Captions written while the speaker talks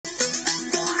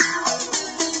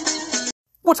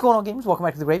What's going on, gamers? Welcome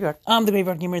back to The Graveyard. I'm The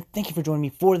Graveyard Gamer. Thank you for joining me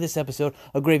for this episode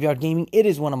of Graveyard Gaming. It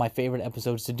is one of my favorite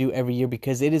episodes to do every year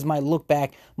because it is my look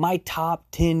back, my top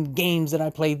 10 games that I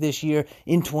played this year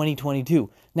in 2022.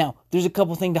 Now, there's a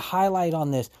couple things to highlight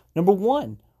on this. Number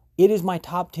one, it is my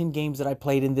top 10 games that I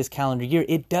played in this calendar year.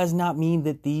 It does not mean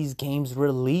that these games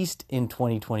released in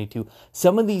 2022.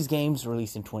 Some of these games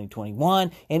released in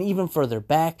 2021 and even further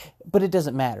back, but it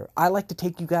doesn't matter. I like to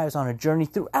take you guys on a journey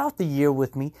throughout the year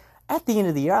with me. At the end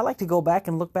of the year, I like to go back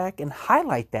and look back and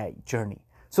highlight that journey.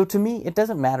 So to me, it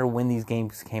doesn't matter when these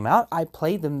games came out. I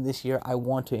played them this year. I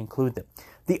want to include them.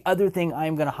 The other thing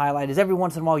I'm going to highlight is every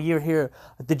once in a while you hear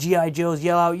the G.I. Joes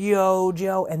yell out, "Yo,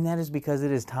 Joe," and that is because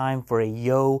it is time for a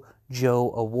Yo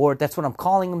Joe Award. That's what I'm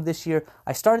calling them this year.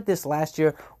 I started this last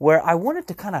year where I wanted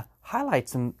to kind of highlight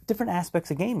some different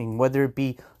aspects of gaming, whether it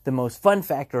be the most fun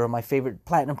factor or my favorite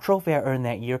platinum trophy I earned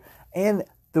that year. And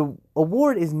the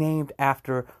award is named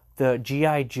after the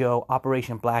G.I. Joe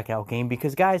Operation Blackout game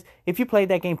because, guys, if you played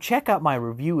that game, check out my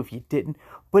review if you didn't.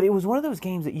 But it was one of those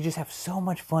games that you just have so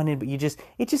much fun in, but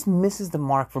it just misses the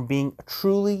mark from being a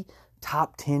truly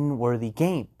top 10 worthy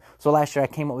game. So last year I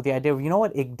came up with the idea of, you know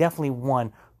what, it definitely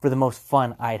won for the most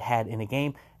fun I'd had in a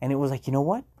game. And it was like, you know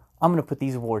what, I'm going to put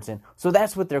these awards in. So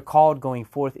that's what they're called going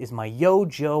forth, is my Yo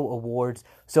Joe Awards.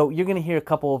 So you're going to hear a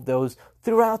couple of those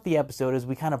throughout the episode as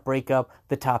we kind of break up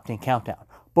the top 10 countdown.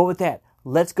 But with that,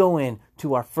 let's go in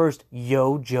to our first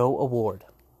Yo Joe Award.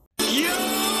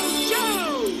 Yo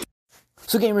Joe!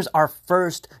 So gamers, our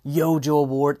first Yo Joe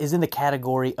Award is in the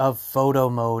category of Photo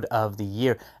Mode of the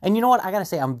Year. And you know what, I gotta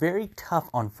say, I'm very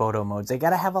tough on photo modes. They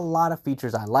gotta have a lot of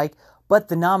features I like, but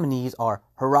the nominees are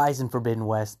Horizon Forbidden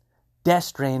West, Death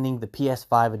Stranding, the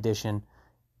PS5 edition,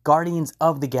 Guardians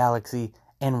of the Galaxy,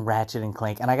 and Ratchet &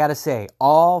 Clank. And I gotta say,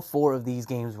 all four of these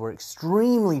games were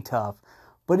extremely tough.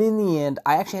 But in the end,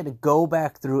 I actually had to go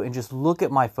back through and just look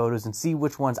at my photos and see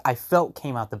which ones I felt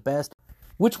came out the best.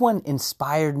 Which one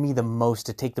inspired me the most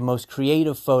to take the most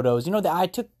creative photos. You know, I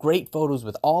took great photos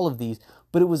with all of these,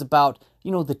 but it was about,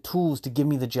 you know, the tools to give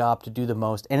me the job to do the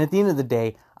most. And at the end of the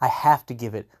day, I have to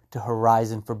give it to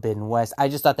Horizon Forbidden West. I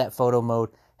just thought that photo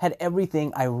mode had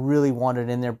everything I really wanted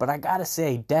in there. But I gotta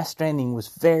say, Death Stranding was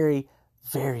very,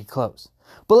 very close.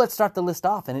 But let's start the list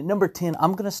off, and at number 10,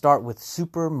 I'm going to start with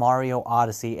Super Mario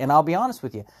Odyssey, and I'll be honest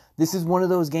with you, this is one of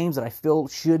those games that I feel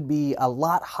should be a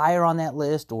lot higher on that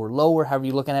list, or lower, however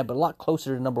you're looking at it, but a lot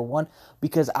closer to number 1,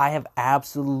 because I have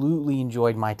absolutely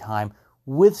enjoyed my time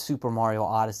with Super Mario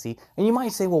Odyssey. And you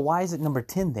might say, well, why is it number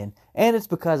 10 then? And it's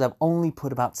because I've only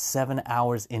put about 7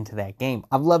 hours into that game.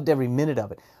 I've loved every minute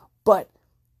of it, but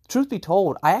truth be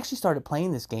told, I actually started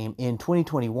playing this game in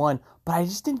 2021, but I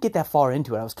just didn't get that far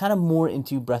into it. I was kind of more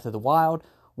into Breath of the Wild.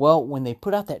 Well, when they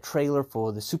put out that trailer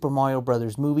for the Super Mario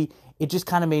Brothers movie, it just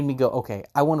kind of made me go, okay,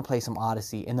 I want to play some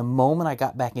Odyssey. And the moment I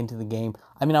got back into the game,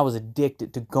 I was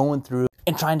addicted to going through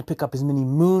and trying to pick up as many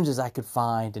moons as I could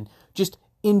find and just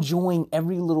enjoying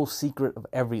every little secret of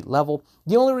every level.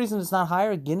 The only reason it's not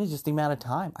higher, again, is just the amount of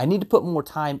time. I need to put more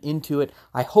time into it.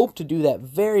 I hope to do that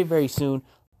very, very soon.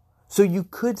 So you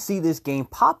could see this game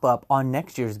pop up on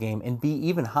next year's game and be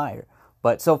even higher.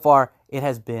 But so far, it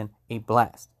has been a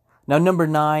blast. Now, number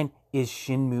 9 is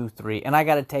Shenmue 3. And I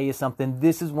got to tell you something,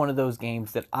 this is one of those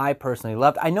games that I personally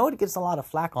loved. I know it gets a lot of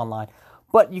flack online,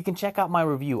 but you can check out my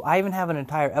review. I even have an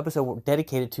entire episode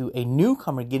dedicated to a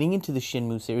newcomer getting into the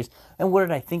Shenmue series and what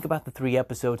did I think about the 3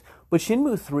 episodes. But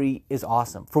Shenmue 3 is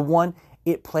awesome. For one,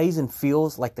 it plays and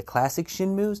feels like the classic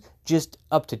Shenmues, just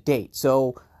up to date.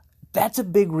 So that's a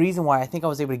big reason why I think I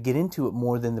was able to get into it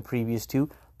more than the previous 2.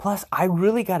 Plus, I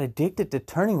really got addicted to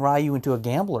turning Ryu into a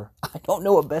gambler. I don't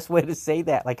know a best way to say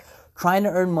that. Like, trying to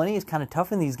earn money is kind of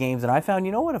tough in these games. And I found,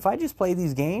 you know what, if I just play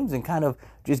these games and kind of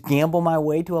just gamble my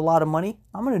way to a lot of money,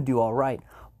 I'm going to do all right.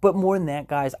 But more than that,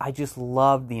 guys, I just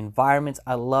loved the environments.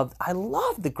 I loved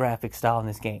the graphic style in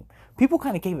this game. People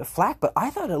kind of gave it flack, but I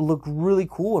thought it looked really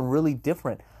cool and really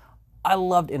different. I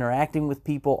loved interacting with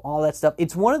people, all that stuff.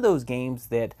 It's one of those games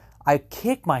that I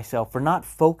kick myself for not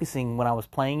focusing when I was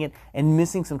playing it and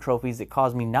missing some trophies that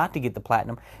caused me not to get the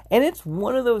platinum. And it's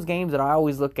one of those games that I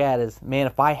always look at as, man,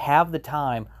 if I have the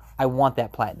time, I want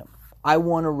that platinum. I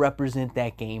want to represent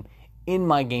that game in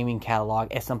my gaming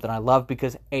catalog as something I love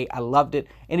because, A, I loved it.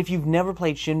 And if you've never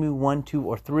played Shenmue 1, 2,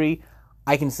 or 3,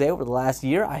 I can say over the last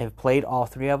year I have played all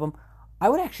 3 of them. I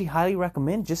would actually highly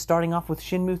recommend just starting off with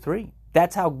Shenmue 3.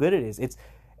 That's how good it is.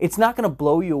 It's not going to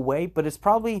blow you away, but it's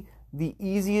probably the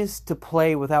easiest to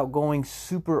play without going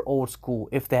super old school,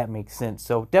 if that makes sense.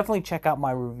 So definitely check out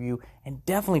my review and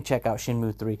definitely check out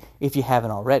Shenmue 3 if you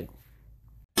haven't already.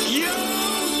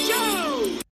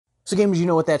 So gamers, you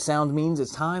know what that sound means.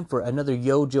 It's time for another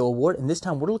Yojo Award, and this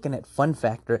time we're looking at Fun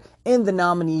Factor, and the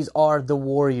nominees are The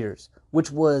Warriors, which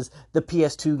was the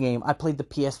PS2 game. I played the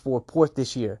PS4 port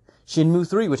this year. Shenmue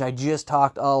 3, which I just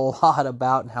talked a lot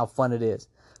about and how fun it is.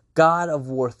 God of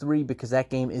War 3, because that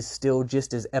game is still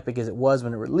just as epic as it was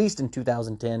when it released in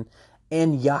 2010.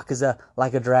 And Yakuza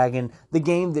Like a Dragon, the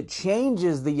game that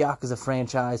changes the Yakuza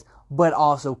franchise, but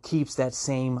also keeps that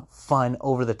same fun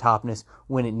over-the-topness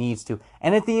when it needs to.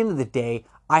 And at the end of the day,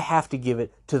 I have to give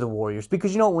it to the Warriors.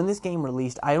 Because, you know, when this game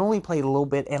released, I only played a little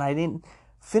bit, and I didn't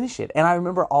finish it. And I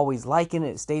remember always liking it.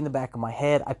 It stayed in the back of my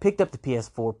head. I picked up the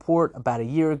PS4 port about a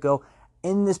year ago.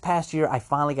 In this past year, I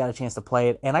finally got a chance to play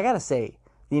it. And I gotta say,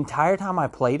 the entire time I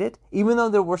played it, even though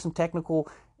there were some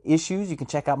technical issues, you can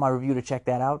check out my review to check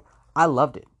that out, I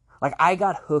loved it. Like, I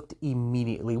got hooked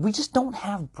immediately. We just don't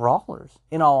have brawlers,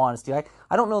 in all honesty. Like,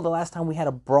 I don't know the last time we had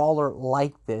a brawler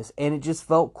like this, and it just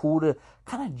felt cool to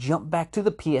kind of jump back to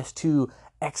the PS2,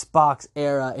 Xbox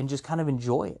era and just kind of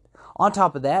enjoy it. On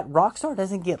top of that, Rockstar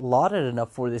doesn't get lauded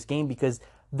enough for this game because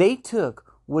they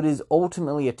took what is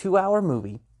ultimately a 2-hour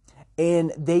movie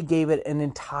and they gave it an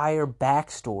entire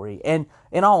backstory. And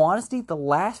in all honesty, the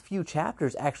last few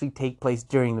chapters actually take place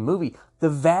during the movie. The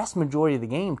vast majority of the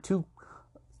game,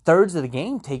 2/3 of the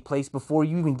game, take place before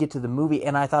you even get to the movie.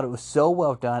 And I thought it was so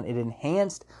well done. It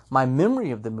enhanced my memory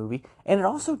of the movie. And it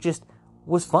also just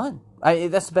was fun.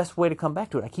 That's the best way to come back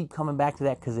to it. I keep coming back to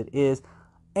that because it is.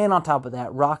 And on top of that,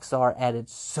 Rockstar added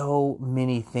so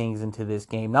many things into this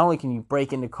game. Not only can you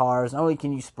break into cars, not only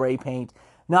can you spray paint,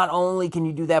 not only can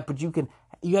you do that, but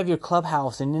you have your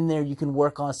clubhouse, and in there you can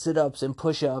work on sit-ups and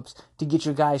push-ups to get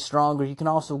your guys stronger. You can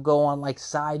also go on like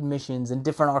side missions and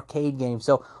different arcade games.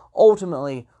 So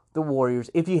ultimately, The Warriors,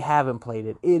 if you haven't played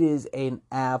it, it is an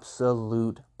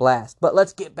absolute blast. But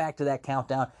let's get back to that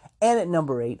countdown. And at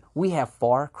number 8, we have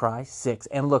Far Cry 6.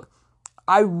 And look,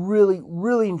 I really,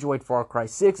 really enjoyed Far Cry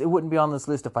 6. It wouldn't be on this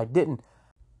list if I didn't.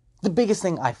 The biggest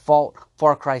thing I fault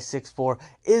Far Cry 6 for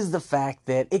is the fact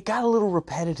that it got a little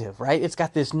repetitive, right? It's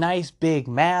got this nice big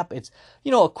map. It's,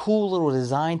 a cool little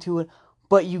design to it,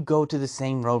 but you go to the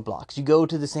same roadblocks. You go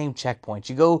to the same checkpoints.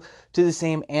 You go to the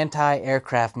same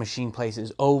anti-aircraft machine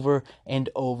places over and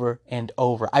over and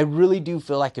over. I really do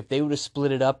feel like if they would have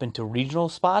split it up into regional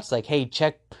spots, like, hey,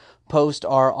 checkposts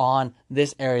are on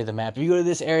this area of the map. If you go to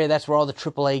this area, that's where all the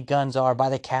AAA guns are by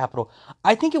the Capitol.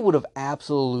 I think it would have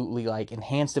absolutely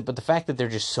enhanced it, but the fact that there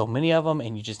are just so many of them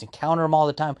and you just encounter them all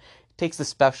the time takes the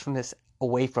specialness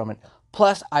away from it.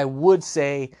 Plus, I would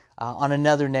say on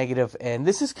another negative, and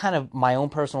this is kind of my own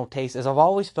personal taste, is I've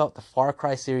always felt the Far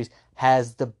Cry series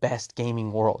has the best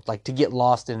gaming world, like to get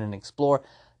lost in and explore.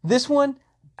 This one,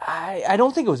 I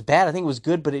don't think it was bad. I think it was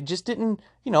good, but it just didn't,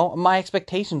 my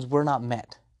expectations were not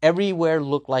met. Everywhere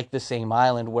looked like the same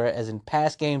island, whereas in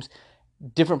past games,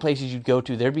 different places you'd go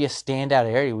to, there'd be a standout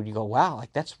area where you go, wow,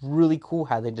 that's really cool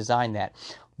how they designed that.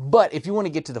 But if you want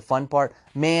to get to the fun part,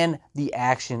 man, the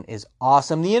action is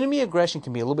awesome. The enemy aggression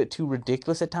can be a little bit too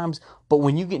ridiculous at times, but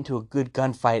when you get into a good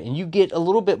gunfight and you get a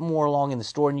little bit more along in the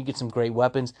story and you get some great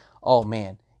weapons, oh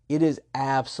man, it is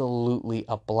absolutely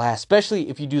a blast, especially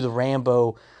if you do the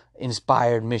Rambo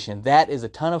inspired mission. That is a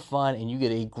ton of fun and you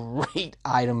get a great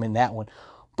item in that one.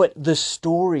 But the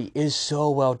story is so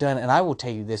well done, and I will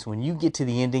tell you this, when you get to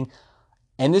the ending,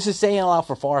 and this is saying a lot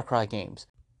for Far Cry games,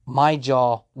 my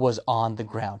jaw was on the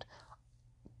ground.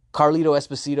 Carlito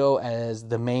Esposito as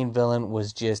the main villain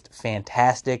was just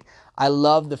fantastic. I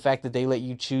love the fact that they let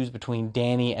you choose between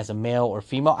Danny as a male or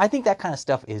female. I think that kind of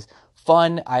stuff is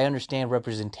fun. I understand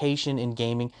representation in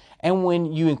gaming. And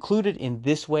when you include it in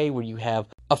this way, where you have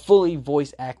a fully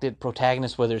voice-acted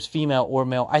protagonist, whether it's female or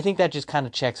male, I think that just kind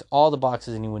of checks all the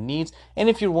boxes anyone needs. And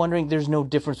if you're wondering, there's no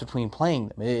difference between playing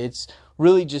them. It's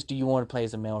really just, do you want to play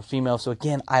as a male or female? So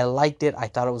again, I liked it. I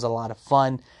thought it was a lot of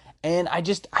fun. And I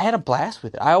had a blast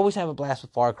with it. I always have a blast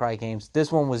with Far Cry games.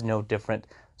 This one was no different.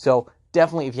 So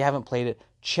definitely, if you haven't played it,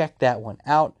 check that one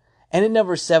out. And at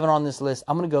number 7 on this list,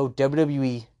 I'm going to go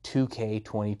WWE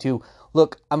 2K22.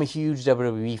 Look, I'm a huge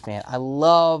WWE fan. I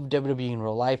love WWE in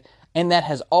real life, and that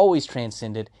has always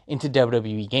transcended into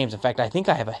WWE games. In fact, I think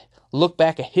I have a look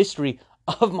back, a history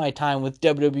of my time with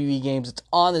WWE games. It's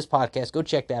on this podcast. Go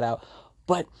check that out.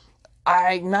 But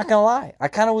I'm not going to lie, I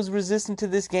kind of was resistant to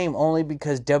this game only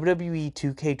because WWE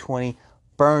 2K20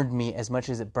 burned me as much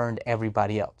as it burned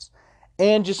everybody else.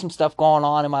 And just some stuff going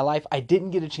on in my life, I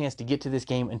didn't get a chance to get to this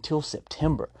game until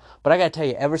September. But I gotta tell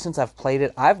you, ever since I've played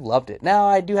it, I've loved it. Now,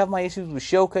 I do have my issues with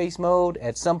showcase mode.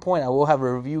 At some point, I will have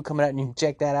a review coming out and you can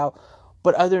check that out.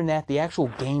 But other than that, the actual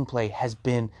gameplay has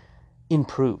been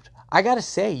improved. I gotta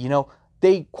say,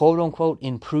 They quote-unquote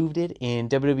improved it in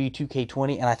WWE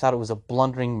 2K20, and I thought it was a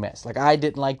blundering mess. Like, I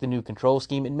didn't like the new control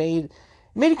scheme. It made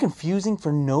it confusing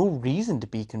for no reason to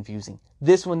be confusing.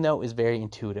 This one, though, is very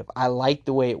intuitive. I like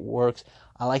the way it works.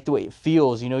 I like the way it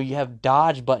feels. You know, you have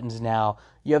dodge buttons now.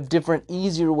 You have different,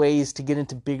 easier ways to get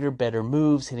into bigger, better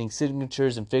moves, hitting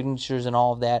signatures and finishers and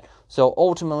all of that. So,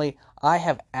 ultimately, I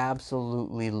have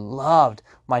absolutely loved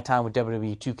my time with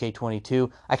WWE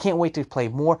 2K22. I can't wait to play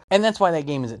more, and that's why that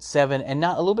game is at 7 and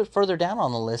not a little bit further down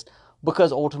on the list,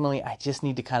 because ultimately I just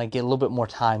need to kind of get a little bit more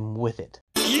time with it.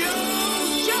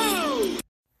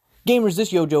 Gamers,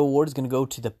 this Yojo Award is going to go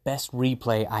to the best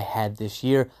replay I had this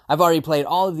year. I've already played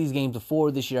all of these games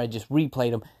before. This year I just replayed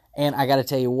them, and I got to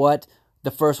tell you what, the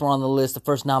first one on the list, the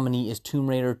first nominee is Tomb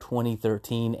Raider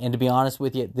 2013, and to be honest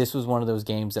with you, this was one of those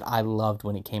games that I loved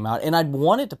when it came out, and I'd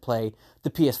wanted to play the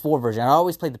PS4 version. I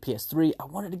always played the PS3. I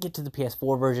wanted to get to the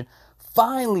PS4 version.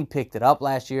 Finally picked it up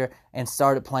last year and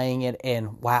started playing it,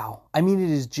 and wow. I mean, it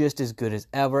is just as good as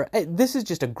ever. This is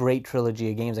just a great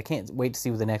trilogy of games. I can't wait to see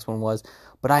what the next one was,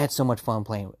 but I had so much fun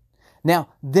playing it. Now,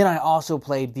 then I also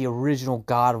played the original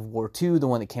God of War 2, the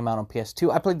one that came out on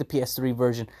PS2. I played the PS3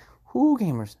 version. Whoo,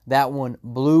 gamers, that one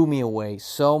blew me away.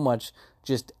 So much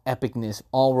just epicness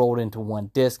all rolled into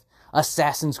one disc.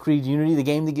 Assassin's Creed Unity, the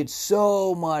game that gets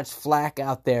so much flack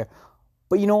out there.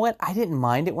 But you know what? I didn't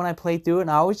mind it when I played through it,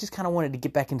 and I always just kind of wanted to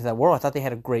get back into that world. I thought they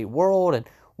had a great world and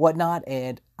whatnot,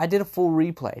 and I did a full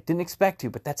replay. Didn't expect to,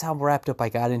 but that's how wrapped up I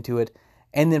got into it.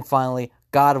 And then finally,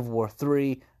 God of War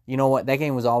 3. You know what? That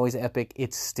game was always epic.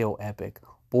 It's still epic.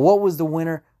 But what was the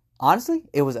winner? Honestly,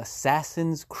 it was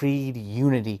Assassin's Creed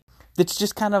Unity. It's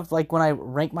just kind of like when I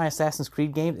rank my Assassin's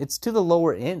Creed games, it's to the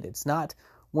lower end. It's not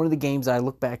one of the games I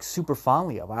look back super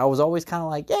fondly of. I was always kind of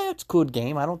like, yeah, it's a good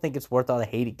game. I don't think it's worth all the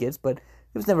hate it gets, but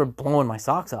it was never blowing my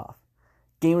socks off.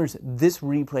 Gamers, this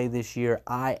replay this year,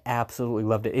 I absolutely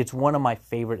loved it. It's one of my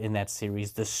favorite in that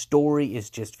series. The story is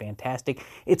just fantastic.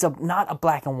 It's not a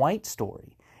black and white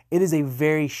story. It is a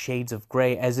very shades of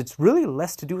gray, as it's really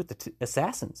less to do with the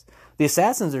assassins. The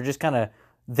assassins are just kind of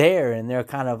there, and they're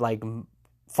kind of like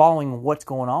following what's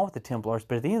going on with the Templars,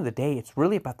 but at the end of the day, it's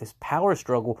really about this power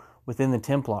struggle within the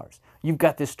Templars. You've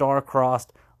got this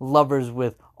star-crossed lovers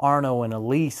with Arno and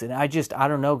Elise, and I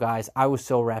don't know, guys, I was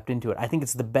so wrapped into it. I think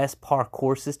it's the best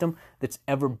parkour system that's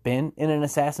ever been in an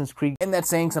Assassin's Creed, and that's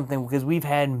saying something because we've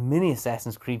had many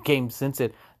Assassin's Creed games since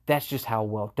it. That's just how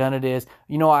well done it is.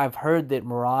 You know, I've heard that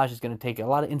Mirage is going to take a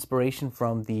lot of inspiration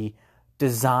from the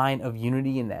design of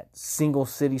Unity and that single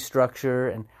city structure,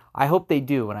 and I hope they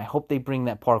do, and I hope they bring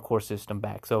that parkour system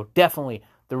back. So definitely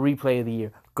the replay of the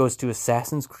year goes to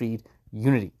Assassin's Creed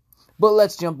Unity. But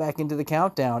let's jump back into the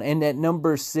countdown, and at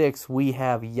number 6 we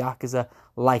have Yakuza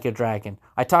Like a Dragon.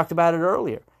 I talked about it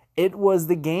earlier. It was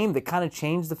the game that kind of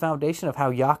changed the foundation of how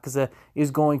Yakuza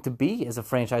is going to be as a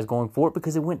franchise going forward,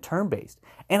 because it went turn-based.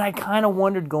 And I kind of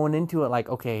wondered going into it like,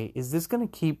 okay, is this going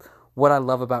to keep what I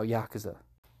love about Yakuza?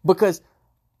 Because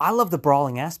I love the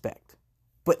brawling aspect,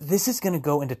 but this is going to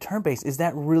go into turn-based. Is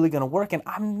that really going to work? And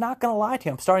I'm not going to lie to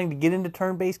you. I'm starting to get into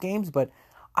turn-based games, but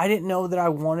I didn't know that I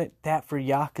wanted that for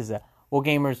Yakuza. Well,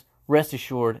 gamers, rest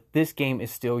assured, this game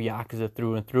is still Yakuza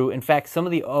through and through. In fact, some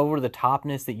of the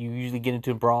over-the-topness that you usually get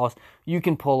into brawls, you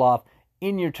can pull off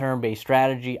in your turn-based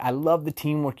strategy. I love the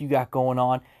teamwork you got going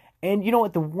on. And you know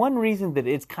what? The one reason that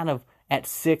it's kind of at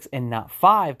 6 and not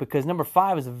 5, because number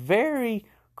 5 is a very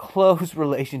close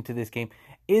relation to this game,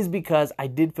 is because I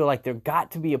did feel like there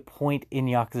got to be a point in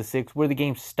Yakuza 6 where the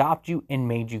game stopped you and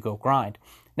made you go grind.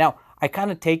 Now, I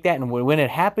kind of take that, and when it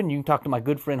happened, you can talk to my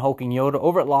good friend Hulking Yoda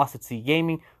over at Lost at Sea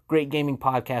Gaming, great gaming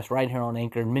podcast right here on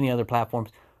Anchor and many other platforms.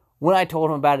 When I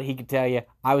told him about it, he could tell you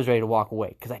I was ready to walk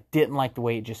away because I didn't like the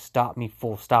way it just stopped me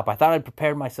full stop. I thought I'd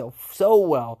prepared myself so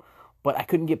well, but I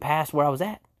couldn't get past where I was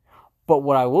at. But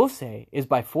what I will say is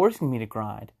by forcing me to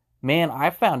grind, man, I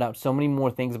found out so many more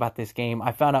things about this game.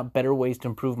 I found out better ways to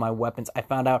improve my weapons. I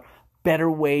found out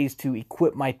better ways to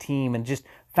equip my team and just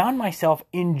found myself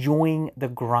enjoying the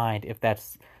grind, if that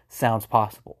sounds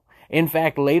possible. In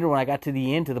fact, later when I got to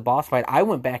the end, to the boss fight, I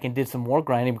went back and did some more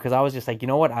grinding because I was just like, you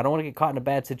know what? I don't want to get caught in a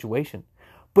bad situation.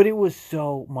 But it was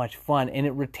so much fun, and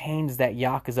it retains that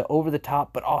Yakuza over the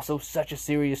top, but also such a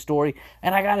serious story.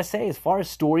 And I gotta say, as far as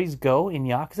stories go in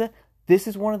Yakuza, this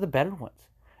is one of the better ones.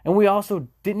 And we also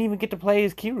didn't even get to play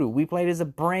as Kiryu. We played as a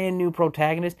brand new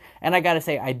protagonist. And I gotta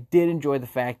say, I did enjoy the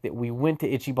fact that we went to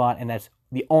Ichiban, and that's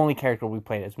the only character we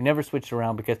played as. We never switched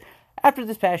around because after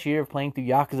this past year of playing through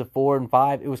Yakuza 4 and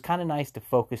 5, it was kind of nice to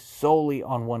focus solely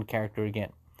on one character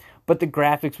again. But the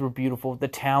graphics were beautiful. The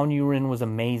town you were in was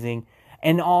amazing.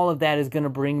 And all of that is going to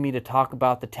bring me to talk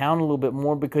about the town a little bit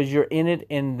more because you're in it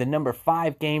in the number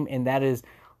 5 game, and that is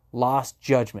Lost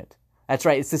Judgment. That's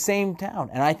right, it's the same town.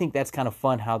 And I think that's kind of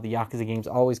fun how the Yakuza games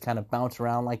always kind of bounce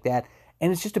around like that.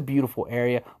 And it's just a beautiful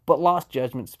area. But Lost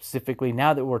Judgment specifically,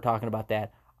 now that we're talking about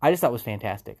that, I just thought was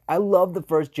fantastic. I love the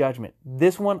first Judgment.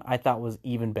 This one I thought was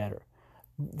even better.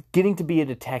 Getting to be a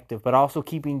detective, but also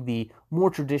keeping the more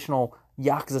traditional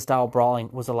Yakuza-style brawling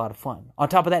was a lot of fun. On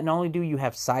top of that, not only do you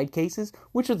have side cases,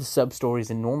 which are the sub-stories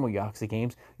in normal Yakuza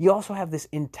games, you also have this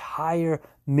entire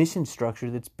mission structure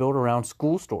that's built around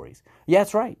school stories. Yeah,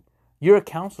 that's right. You're a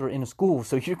counselor in a school,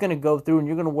 so you're going to go through and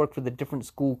you're going to work for the different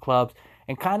school clubs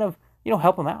and kind of,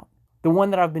 help them out. The one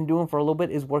that I've been doing for a little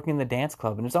bit is working in the dance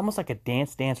club, and it's almost like a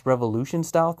Dance Dance Revolution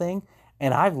style thing,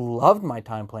 and I've loved my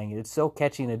time playing it. It's so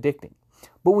catchy and addicting.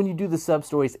 But when you do the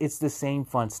sub-stories, it's the same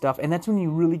fun stuff, and that's when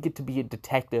you really get to be a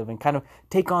detective and kind of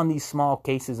take on these small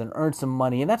cases and earn some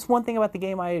money. And that's one thing about the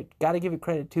game I got to give it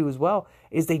credit to as well,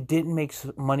 is they didn't make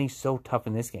money so tough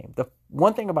in this game. The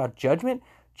one thing about Judgment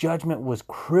was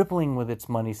crippling with its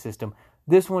money system.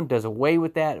 This one does away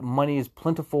with that. Money is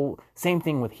plentiful. Same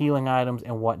thing with healing items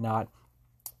and whatnot.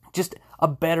 Just a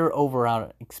better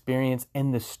overall experience,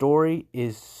 and the story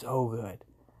is so good.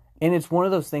 And it's one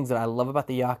of those things that I love about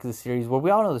the Yakuza series, where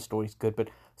we all know the story's good, but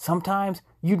sometimes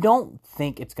you don't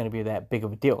think it's going to be that big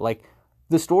of a deal. Like,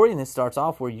 the story in this starts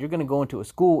off where you're going to go into a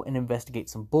school and investigate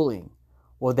some bullying.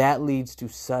 Well, that leads to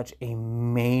such a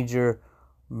major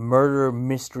murder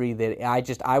mystery that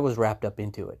I was wrapped up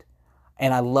into it.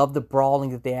 And I love the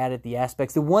brawling that they added, the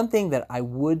aspects. The one thing that I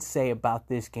would say about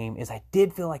this game is I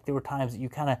did feel like there were times that you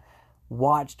kind of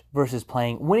watched versus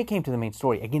playing when it came to the main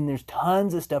story. Again, there's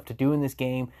tons of stuff to do in this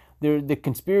game. The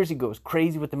conspiracy goes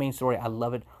crazy with the main story. I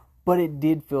love it. But it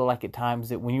did feel like at times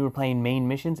that when you were playing main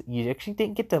missions, you actually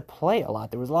didn't get to play a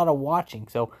lot. There was a lot of watching.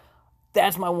 So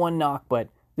that's my one knock, but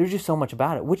there's just so much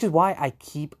about it, which is why I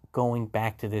keep going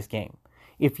back to this game.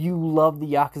 If you love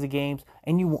the Yakuza games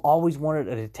and you always wanted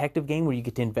a detective game where you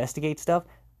get to investigate stuff,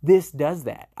 this does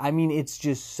that. I mean, it's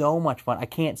just so much fun. I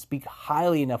can't speak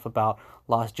highly enough about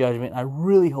Lost Judgment. I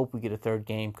really hope we get a third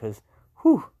game because,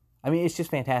 it's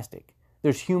just fantastic.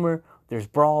 There's humor, there's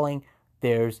brawling,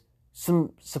 there's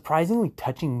some surprisingly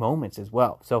touching moments as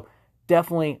well. So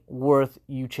definitely worth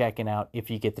you checking out if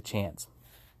you get the chance.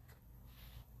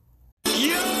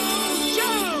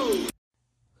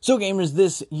 So gamers,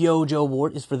 this Yojo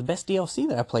award is for the best DLC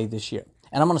that I played this year.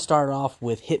 And I'm going to start off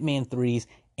with Hitman 3's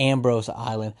Ambrose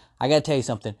Island. I got to tell you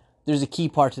something. There's a key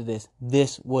part to this.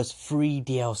 This was free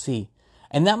DLC.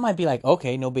 And that might be like,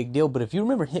 okay, no big deal. But if you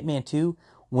remember Hitman 2,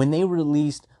 when they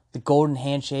released the Golden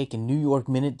Handshake and New York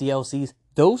Minute DLCs,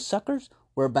 those suckers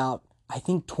were about, I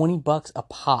think, $20 a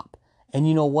pop. And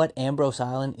you know what? Ambrose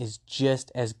Island is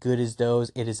just as good as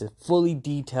those. It is a fully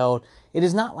detailed. It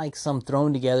is not like some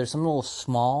thrown together, some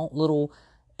little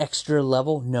extra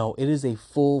level. No, it is a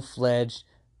full-fledged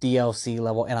DLC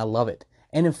level, and I love it.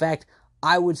 And in fact,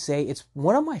 I would say it's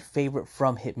one of my favorite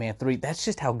from Hitman 3. That's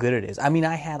just how good it is. I mean,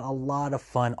 I had a lot of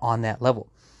fun on that level.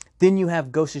 Then you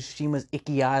have Ghost of Tsushima's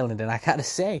Iki Island, and I gotta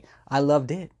say, I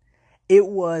loved it. It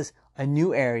was a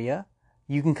new area.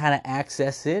 You can kind of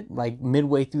access it like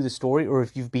midway through the story, or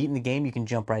if you've beaten the game, you can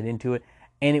jump right into it.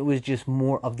 And it was just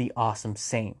more of the awesome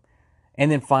same.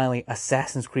 And then finally,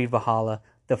 Assassin's Creed Valhalla,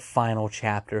 the final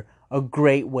chapter. A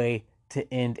great way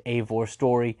to end Eivor's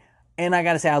story. And I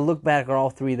gotta say, I look back at all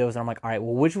three of those, and I'm like, all right,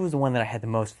 well, which was the one that I had the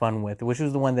most fun with? Which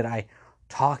was the one that I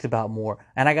talked about more?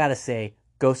 And I gotta say,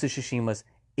 Ghost of Tsushima's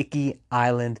Iki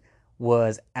Island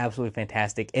was absolutely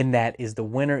fantastic. And that is the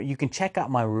winner. You can check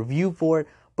out my review for it.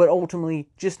 But ultimately,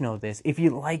 just know this. If you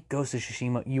like Ghost of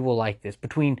Tsushima, you will like this.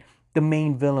 Between the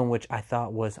main villain, which I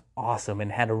thought was awesome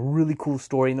and had a really cool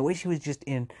story, and the way she was just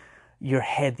in your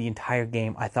head the entire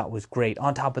game, I thought was great.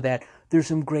 On top of that, there's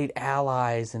some great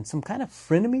allies and some kind of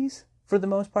frenemies for the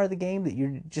most part of the game that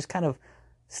you're just kind of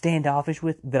standoffish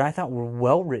with that I thought were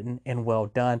well written and well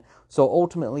done. So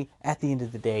ultimately, at the end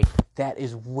of the day, that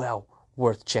is well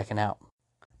worth checking out.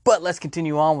 But let's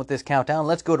continue on with this countdown.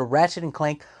 Let's go to Ratchet &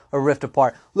 Clank, A Rift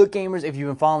Apart. Look, gamers, if you've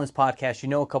been following this podcast, you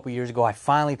know a couple years ago I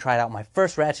finally tried out my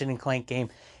first Ratchet & Clank game.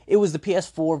 It was the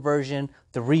PS4 version,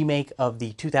 the remake of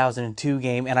the 2002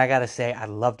 game, and I gotta say, I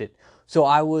loved it. So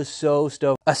I was so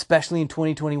stoked, especially in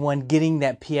 2021, getting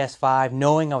that PS5,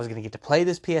 knowing I was gonna get to play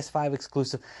this PS5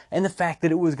 exclusive, and the fact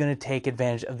that it was gonna take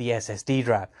advantage of the SSD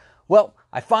drive. Well,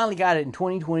 I finally got it in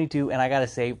 2022, and I gotta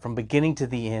say, from beginning to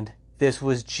the end, this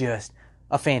was just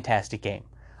a fantastic game.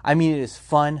 I mean, it is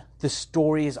fun, the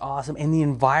story is awesome, and the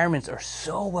environments are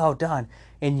so well done.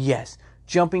 And yes,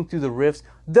 jumping through the rifts,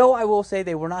 though I will say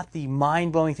they were not the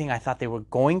mind-blowing thing I thought they were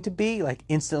going to be, like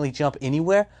instantly jump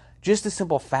anywhere. Just the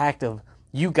simple fact of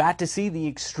you got to see the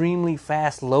extremely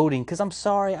fast loading, because I'm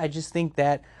sorry, I just think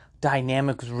that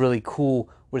dynamic was really cool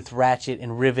with Ratchet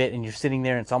and Rivet, and you're sitting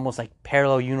there and it's almost like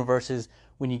parallel universes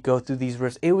when you go through these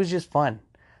rifts. It was just fun.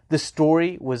 The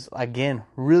story was, again,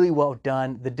 really well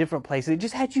done. The different places, it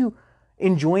just had you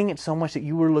enjoying it so much that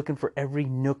you were looking for every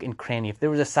nook and cranny. If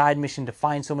there was a side mission to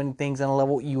find so many things on a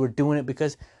level, you were doing it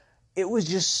because it was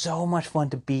just so much fun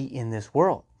to be in this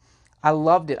world. I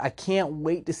loved it. I can't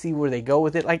wait to see where they go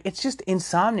with it. Like, it's just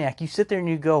Insomniac. You sit there and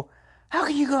you go, how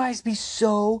can you guys be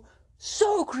so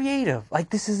creative? Like,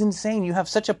 this is insane. You have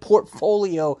such a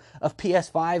portfolio of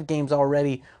PS5 games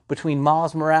already between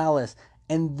Miles Morales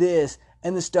and this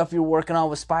and the stuff you're working on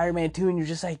with Spider-Man 2, and you're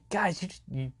just like, guys,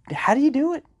 how do you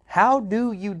do it? How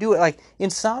do you do it? Like,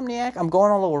 Insomniac, I'm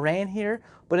going on a little rant here,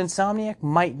 but Insomniac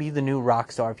might be the new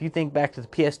Rockstar. If you think back to the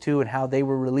PS2 and how they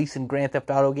were releasing Grand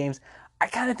Theft Auto games, I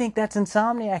kind of think that's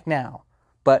Insomniac now.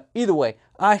 But either way,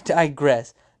 I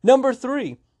digress. Number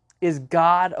 3 is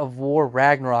God of War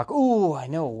Ragnarok. Ooh, I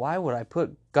know. Why would I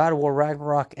put God of War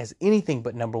Ragnarok as anything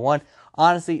but number 1?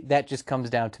 Honestly, that just comes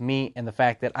down to me and the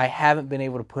fact that I haven't been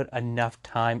able to put enough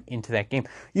time into that game.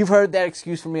 You've heard that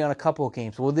excuse from me on a couple of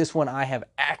games. Well, this one I have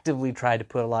actively tried to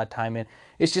put a lot of time in.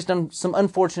 It's just some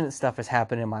unfortunate stuff has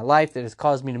happened in my life that has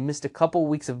caused me to miss a couple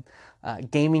weeks of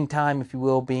gaming time, if you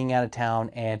will, being out of town.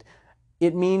 And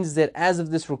it means that as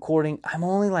of this recording, I'm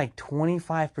only like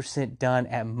 25% done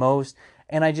at most.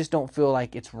 And I just don't feel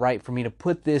like it's right for me to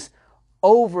put this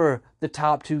over the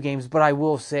top 2 games, but I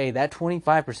will say that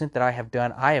 25% that I have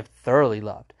done, I have thoroughly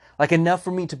loved. Like, enough for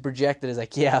me to project it as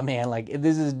like, yeah, man, like,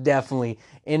 this is definitely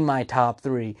in my top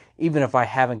 3, even if I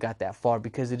haven't got that far,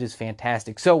 because it is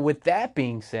fantastic. So with that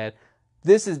being said,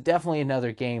 this is definitely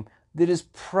another game that is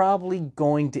probably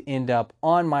going to end up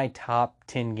on my top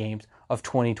 10 games of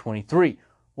 2023.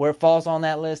 Where it falls on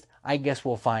that list, I guess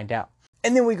we'll find out.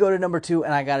 And then we go to number 2,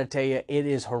 and I gotta tell you, it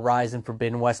is Horizon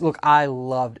Forbidden West. Look, I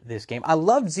loved this game. I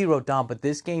loved Zero Dawn, but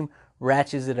this game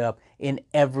ratchets it up in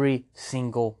every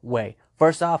single way.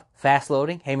 First off, fast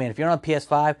loading. Hey man, if you're on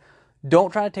PS5,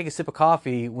 don't try to take a sip of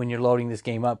coffee when you're loading this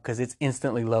game up, because it's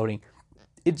instantly loading.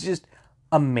 It's just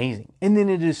amazing. And then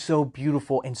it is so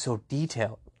beautiful and so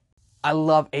detailed. I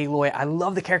love Aloy. I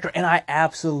love the character, and I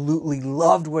absolutely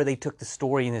loved where they took the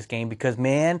story in this game, because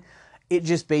man, it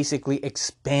just basically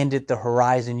expanded the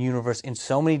Horizon universe in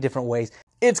so many different ways.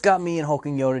 It's got me and Hulk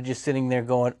and Yoda just sitting there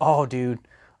going, oh, dude.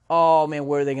 Oh, man,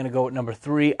 where are they going to go at number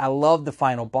 3? I love the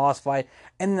final boss fight.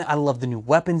 And I love the new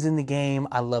weapons in the game.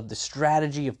 I love the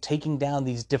strategy of taking down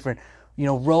these different,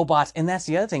 robots. And that's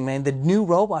the other thing, man. The new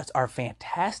robots are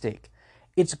fantastic.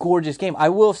 It's a gorgeous game. I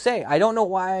will say, I don't know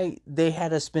why they had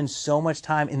to spend so much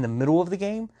time in the middle of the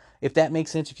game, if that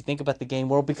makes sense, if you think about the game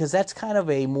world, because that's kind of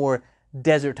a more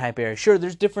desert type area. Sure,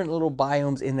 there's different little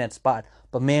biomes in that spot,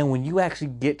 but man, when you actually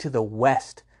get to the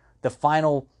west, the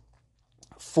final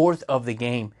fourth of the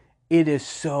game, it is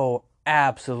so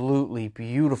absolutely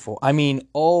beautiful. I mean,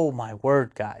 oh my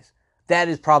word, guys. That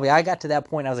is probably, I got to that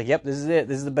point, I was like, yep, this is it.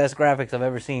 This is the best graphics I've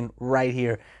ever seen right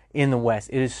here in the west.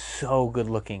 It is so good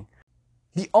looking.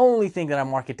 The only thing that I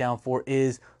mark it down for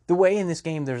is the way in this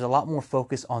game there's a lot more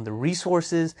focus on the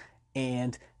resources,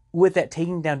 and with that,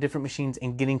 taking down different machines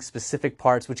and getting specific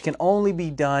parts, which can only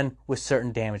be done with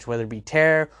certain damage, whether it be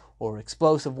tear or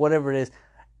explosive, whatever it is.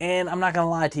 And I'm not going to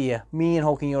lie to you, me and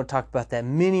Hulk and Yoda talked about that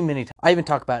many, many times. I even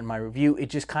talked about it in my review. It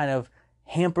just kind of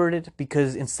hampered it,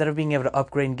 because instead of being able to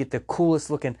upgrade and get the coolest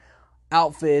looking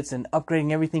outfits and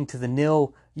upgrading everything to the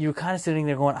nil, you're kind of sitting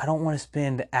there going, I don't want to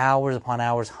spend hours upon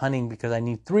hours hunting because I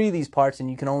need 3 of these parts, and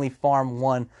you can only farm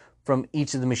 1 from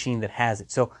each of the machine that has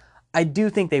it. So I do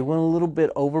think they went a little bit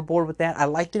overboard with that. I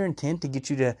like their intent to get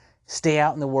you to stay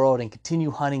out in the world and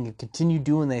continue hunting and continue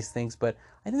doing these things, but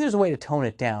I think there's a way to tone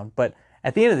it down. But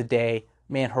at the end of the day,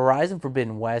 man, Horizon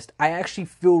Forbidden West, I actually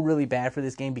feel really bad for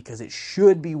this game because it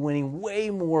should be winning way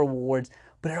more awards,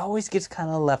 but it always gets kind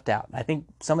of left out. I think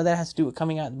some of that has to do with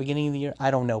coming out at the beginning of the year.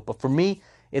 I don't know, but for me,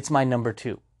 it's my number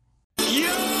 2.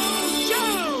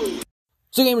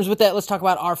 So gamers, with that, let's talk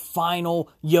about our final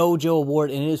Yojo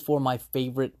Award, and it is for my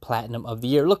favorite Platinum of the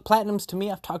year. Look, Platinums to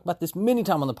me, I've talked about this many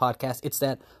times on the podcast, it's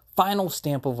that final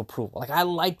stamp of approval. Like, I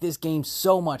like this game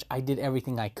so much, I did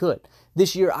everything I could.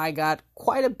 This year, I got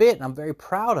quite a bit, and I'm very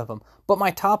proud of them. But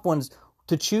my top ones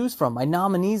to choose from, my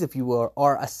nominees, if you will,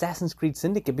 are Assassin's Creed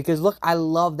Syndicate, because look, I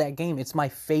love that game. It's my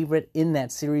favorite in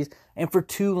that series, and for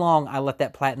too long, I let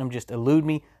that Platinum just elude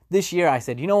me. This year, I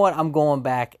said, you know what, I'm going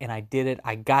back, and I did it.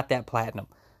 I got that Platinum.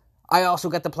 I also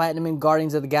got the Platinum in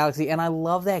Guardians of the Galaxy, and I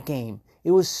love that game.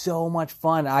 It was so much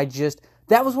fun.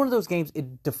 That was one of those games,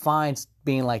 it defines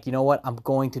being like, you know what, I'm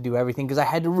going to do everything, because I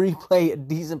had to replay a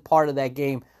decent part of that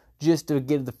game just to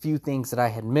get the few things that I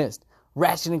had missed.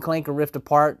 Ratchet and Clank: Rift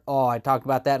Apart, oh, I talked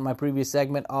about that in my previous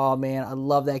segment. Oh man, I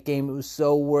love that game. It was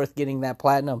so worth getting that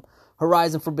platinum.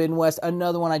 Horizon Forbidden West,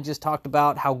 another one I just talked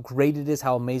about, how great it is,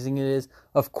 how amazing it is.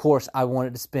 Of course, I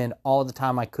wanted to spend all the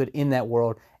time I could in that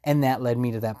world, and that led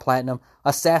me to that platinum.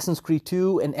 Assassin's Creed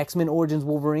 2 and X-Men Origins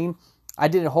Wolverine, I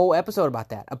did a whole episode about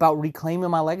that, about reclaiming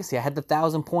my legacy. I had the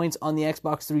 1,000 points on the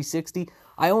Xbox 360.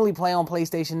 I only play on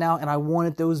PlayStation now, and I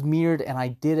wanted those mirrored, and I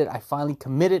did it. I finally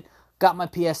committed, got my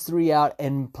PS3 out,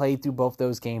 and played through both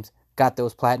those games, got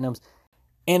those platinums.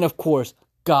 And of course,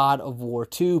 God of War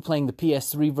 2, playing the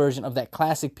PS3 version of that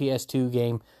classic PS2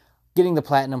 game. Getting the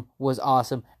platinum was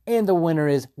awesome. And the winner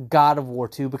is God of War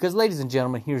 2, because ladies and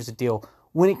gentlemen, here's the deal.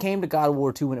 When it came to God of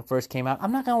War 2 when it first came out,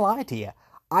 I'm not going to lie to you.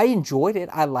 I enjoyed it,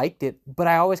 I liked it, but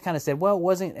I always kind of said, well, it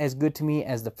wasn't as good to me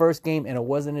as the first game, and it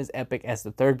wasn't as epic as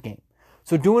the third game.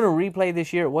 So doing a replay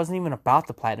this year, it wasn't even about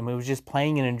the platinum, it was just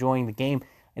playing and enjoying the game.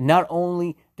 And not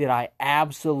only did I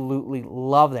absolutely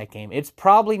love that game, it's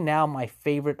probably now my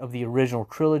favorite of the original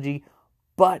trilogy,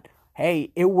 but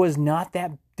hey, it was not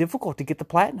that difficult to get the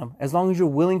platinum. As long as you're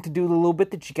willing to do the little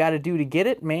bit that you got to do to get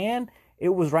it, man, it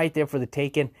was right there for the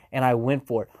taking, and I went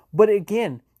for it. But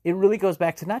again, it really goes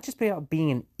back to not just about being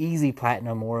an easy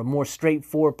platinum or a more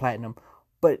straightforward platinum,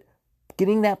 but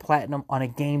getting that platinum on a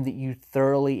game that you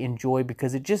thoroughly enjoy,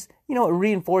 because it just, it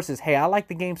reinforces, hey, I like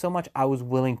the game so much, I was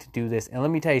willing to do this. And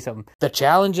let me tell you something, the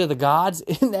challenge of the gods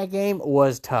in that game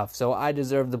was tough, so I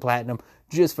deserved the platinum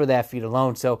just for that feat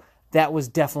alone. So that was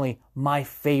definitely my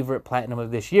favorite platinum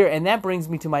of this year. And that brings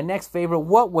me to my next favorite.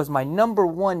 What was my number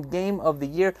one game of the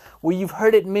year? Well, you've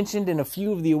heard it mentioned in a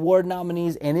few of the award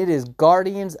nominees, and it is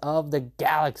Guardians of the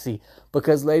Galaxy.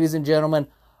 Because, ladies and gentlemen,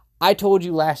 I told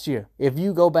you last year, if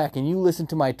you go back and you listen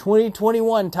to my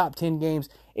 2021 top 10 games,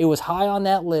 it was high on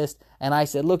that list. And I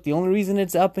said, look, the only reason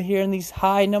it's up here in these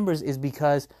high numbers is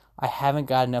because I haven't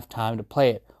got enough time to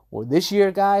play it. Well, this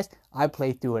year, guys, I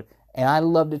played through it. And I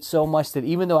loved it so much that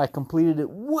even though I completed it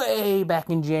way back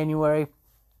in January,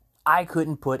 I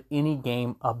couldn't put any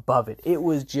game above it. It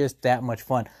was just that much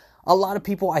fun. A lot of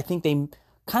people, I think they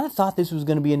kind of thought this was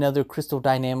going to be another Crystal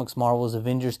Dynamics Marvel's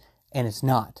Avengers, and it's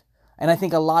not. And I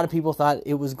think a lot of people thought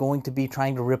it was going to be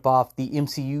trying to rip off the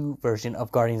MCU version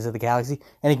of Guardians of the Galaxy,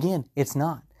 and again, it's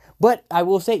not. But I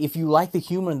will say, if you like the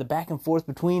humor and the back and forth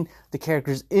between the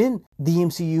characters in the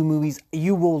MCU movies,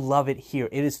 you will love it here.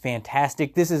 It is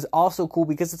fantastic. This is also cool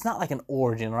because it's not like an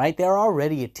origin, right? They're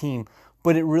already a team,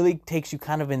 but it really takes you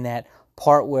kind of in that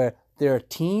part where they're a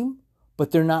team,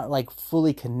 but they're not like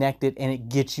fully connected, and it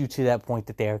gets you to that point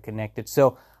that they are connected.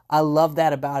 So I love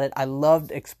that about it. I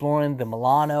loved exploring the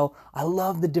Milano. I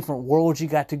loved the different worlds you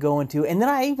got to go into. And then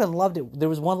I even loved it. There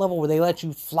was one level where they let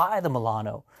you fly the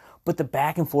Milano. But the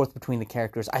back and forth between the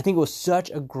characters, I think it was such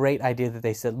a great idea that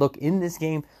they said, look, in this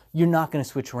game, you're not going to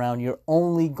switch around. You're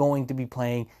only going to be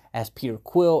playing as Peter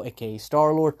Quill, aka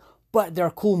Star-Lord. But there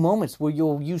are cool moments where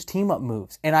you'll use team-up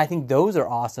moves. And I think those are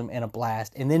awesome and a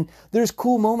blast. And then there's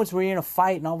cool moments where you're in a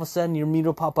fight and all of a sudden your meter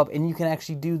will pop up and you can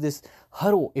actually do this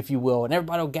huddle, if you will. And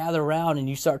everybody will gather around and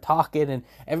you start talking and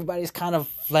everybody's kind of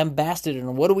flambasted.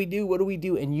 And what do we do? What do we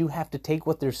do? And you have to take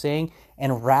what they're saying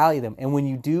and rally them. And when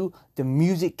you do, the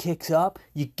music kicks up.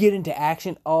 You get into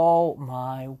action. Oh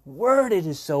my word, it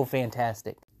is so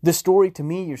fantastic. The story, to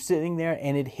me, you're sitting there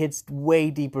and it hits way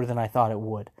deeper than I thought it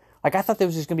would. Like, I thought that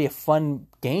was just going to be a fun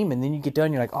game, and then you get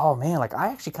done, you're like, oh, man, like, I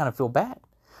actually kind of feel bad.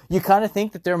 You kind of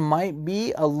think that there might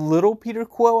be a little Peter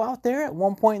Quill out there at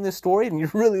one point in the story, and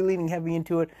you're really leaning heavy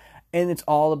into it, and it's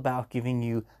all about giving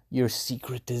you your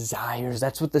secret desires.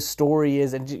 That's what the story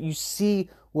is, and you see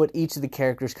what each of the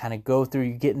characters kind of go through.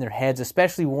 You get in their heads,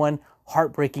 especially one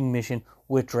heartbreaking mission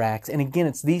with Drax. And again,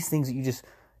 it's these things that you just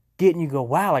get, and you go,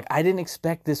 wow, like, I didn't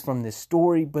expect this from this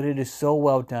story, but it is so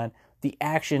well done. The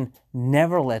action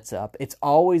never lets up. It's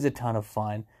always a ton of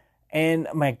fun. And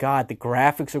my God, the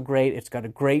graphics are great. It's got a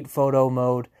great photo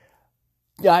mode.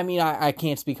 I mean, I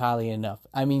can't speak highly enough.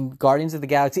 I mean, Guardians of the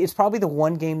Galaxy, it's probably the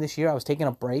one game this year. I was taking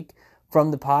a break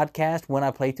from the podcast when I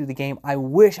played through the game. I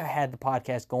wish I had the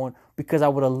podcast going because I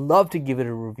would have loved to give it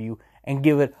a review and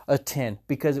give it a 10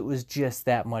 because it was just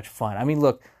that much fun. I mean,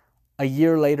 look, a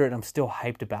year later and I'm still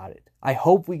hyped about it. I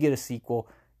hope we get a sequel.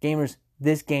 Gamers,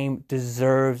 this game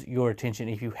deserves your attention.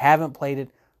 If you haven't played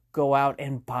it, go out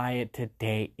and buy it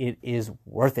today. It is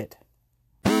worth it.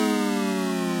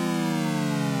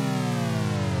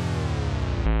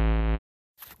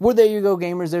 Well, there you go,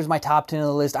 gamers. There's my top 10 of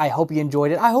the list. I hope you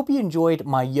enjoyed it. I hope you enjoyed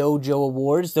my Yo-Jo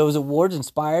Awards. Those awards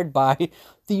inspired by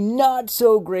the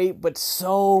not-so-great but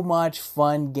so much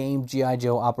fun game G.I.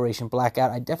 Joe Operation Blackout.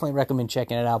 I definitely recommend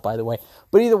checking it out, by the way.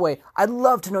 But either way, I'd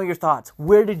love to know your thoughts.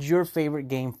 Where did your favorite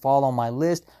game fall on my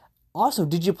list? Also,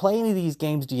 did you play any of these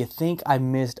games? Do you think I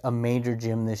missed a major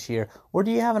gem this year? Or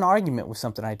do you have an argument with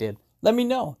something I did? Let me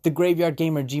know.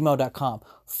 thegraveyardgamer@gmail.com.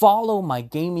 Follow my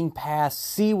gaming pass.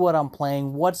 See what I'm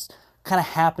playing. What's kind of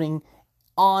happening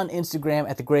on Instagram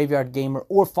at The Graveyard Gamer.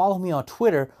 Or follow me on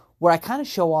Twitter, where I kind of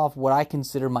show off what I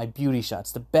consider my beauty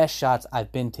shots, the best shots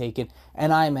I've been taking.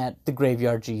 And I'm at The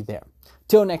Graveyard G there.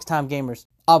 Till next time, gamers,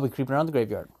 I'll be creeping around the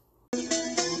graveyard.